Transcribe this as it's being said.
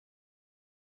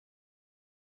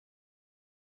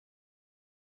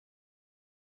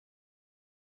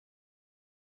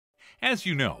As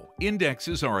you know,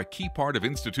 indexes are a key part of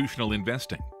institutional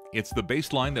investing. It's the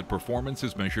baseline that performance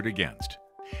is measured against.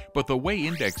 But the way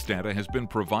index data has been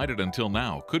provided until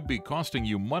now could be costing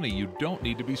you money you don't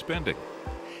need to be spending.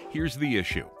 Here's the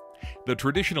issue. The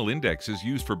traditional indexes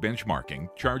used for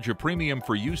benchmarking charge a premium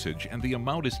for usage, and the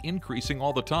amount is increasing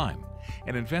all the time,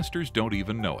 and investors don't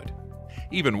even know it.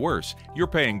 Even worse, you're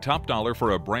paying top dollar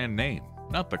for a brand name,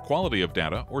 not the quality of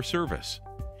data or service.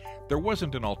 There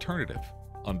wasn't an alternative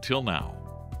until now.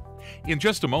 In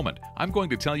just a moment, I'm going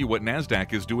to tell you what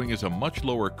NASDAQ is doing as a much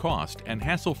lower cost and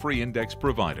hassle-free index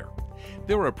provider.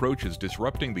 Their approach is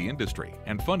disrupting the industry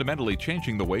and fundamentally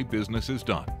changing the way business is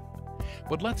done.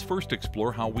 But let's first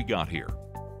explore how we got here.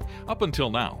 Up until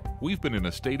now, we've been in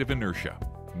a state of inertia.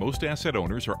 Most asset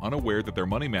owners are unaware that their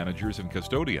money managers and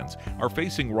custodians are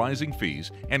facing rising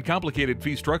fees and complicated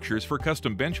fee structures for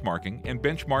custom benchmarking and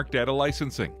benchmark data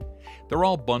licensing. They're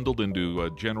all bundled into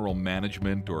a general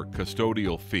management or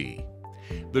custodial fee.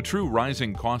 The true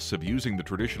rising costs of using the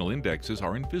traditional indexes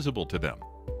are invisible to them.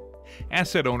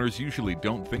 Asset owners usually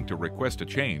don't think to request a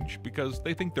change because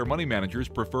they think their money managers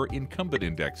prefer incumbent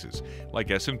indexes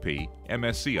like S&P,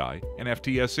 MSCI, and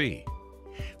FTSE.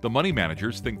 The money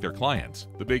managers think their clients,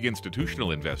 the big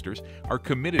institutional investors, are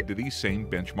committed to these same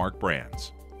benchmark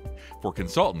brands. For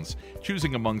consultants,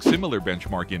 choosing among similar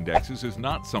benchmark indexes is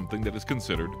not something that is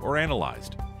considered or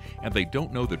analyzed, and they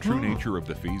don't know the true nature of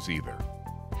the fees either.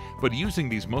 But using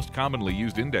these most commonly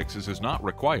used indexes is not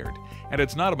required, and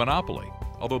it's not a monopoly,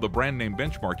 although the brand name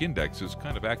benchmark indexes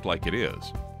kind of act like it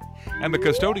is. And the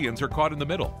custodians are caught in the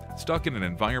middle, stuck in an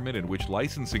environment in which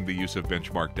licensing the use of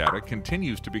benchmark data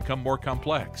continues to become more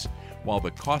complex, while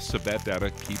the costs of that data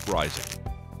keep rising.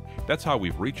 That's how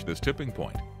we've reached this tipping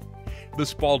point. The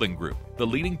Spalding Group, the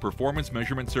leading performance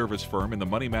measurement service firm in the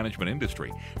money management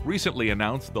industry, recently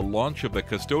announced the launch of the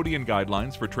Custodian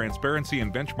Guidelines for Transparency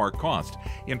and Benchmark Cost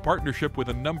in partnership with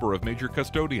a number of major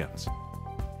custodians.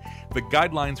 The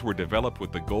guidelines were developed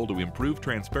with the goal to improve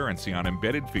transparency on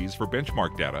embedded fees for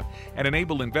benchmark data and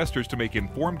enable investors to make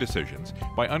informed decisions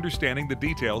by understanding the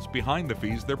details behind the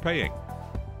fees they're paying.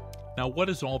 Now, what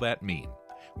does all that mean?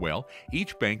 Well,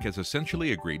 each bank has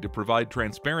essentially agreed to provide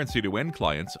transparency to end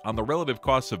clients on the relative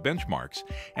costs of benchmarks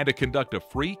and to conduct a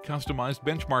free, customized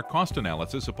benchmark cost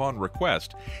analysis upon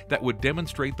request that would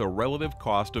demonstrate the relative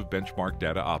cost of benchmark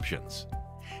data options.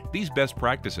 These best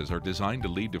practices are designed to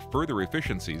lead to further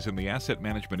efficiencies in the asset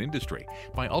management industry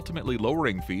by ultimately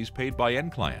lowering fees paid by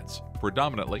end clients,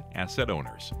 predominantly asset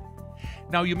owners.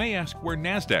 Now, you may ask where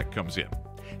NASDAQ comes in.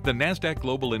 The NASDAQ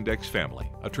Global Index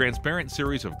family, a transparent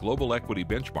series of global equity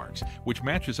benchmarks which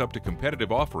matches up to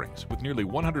competitive offerings with nearly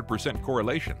 100%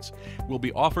 correlations, will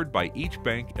be offered by each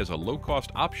bank as a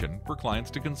low-cost option for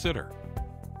clients to consider.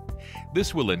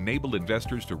 This will enable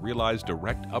investors to realize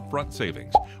direct upfront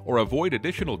savings or avoid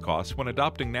additional costs when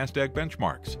adopting NASDAQ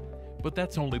benchmarks. But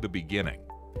that's only the beginning.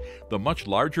 The much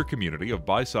larger community of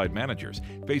buy-side managers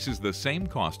faces the same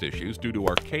cost issues due to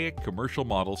archaic commercial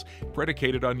models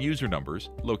predicated on user numbers,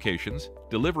 locations,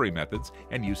 delivery methods,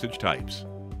 and usage types.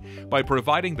 By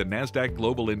providing the NASDAQ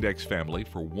Global Index family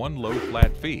for one low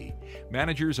flat fee,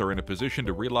 managers are in a position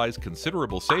to realize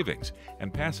considerable savings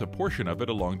and pass a portion of it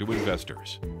along to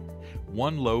investors.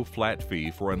 One low flat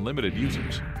fee for unlimited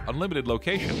users, unlimited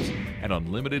locations, and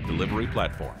unlimited delivery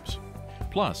platforms.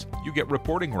 Plus, you get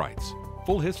reporting rights,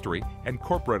 full history, and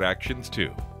corporate actions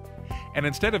too. And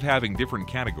instead of having different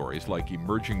categories like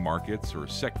emerging markets or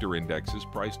sector indexes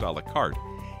priced a la carte,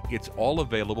 it's all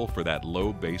available for that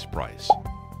low base price.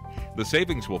 The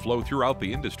savings will flow throughout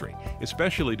the industry,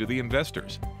 especially to the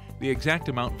investors. The exact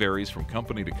amount varies from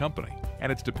company to company,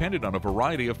 and it's dependent on a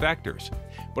variety of factors,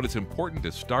 but it's important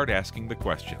to start asking the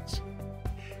questions.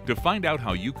 To find out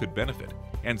how you could benefit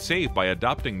and save by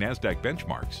adopting NASDAQ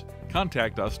benchmarks,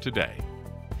 contact us today.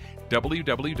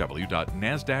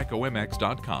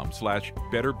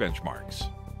 www.nasdaqomx.com/betterbenchmarks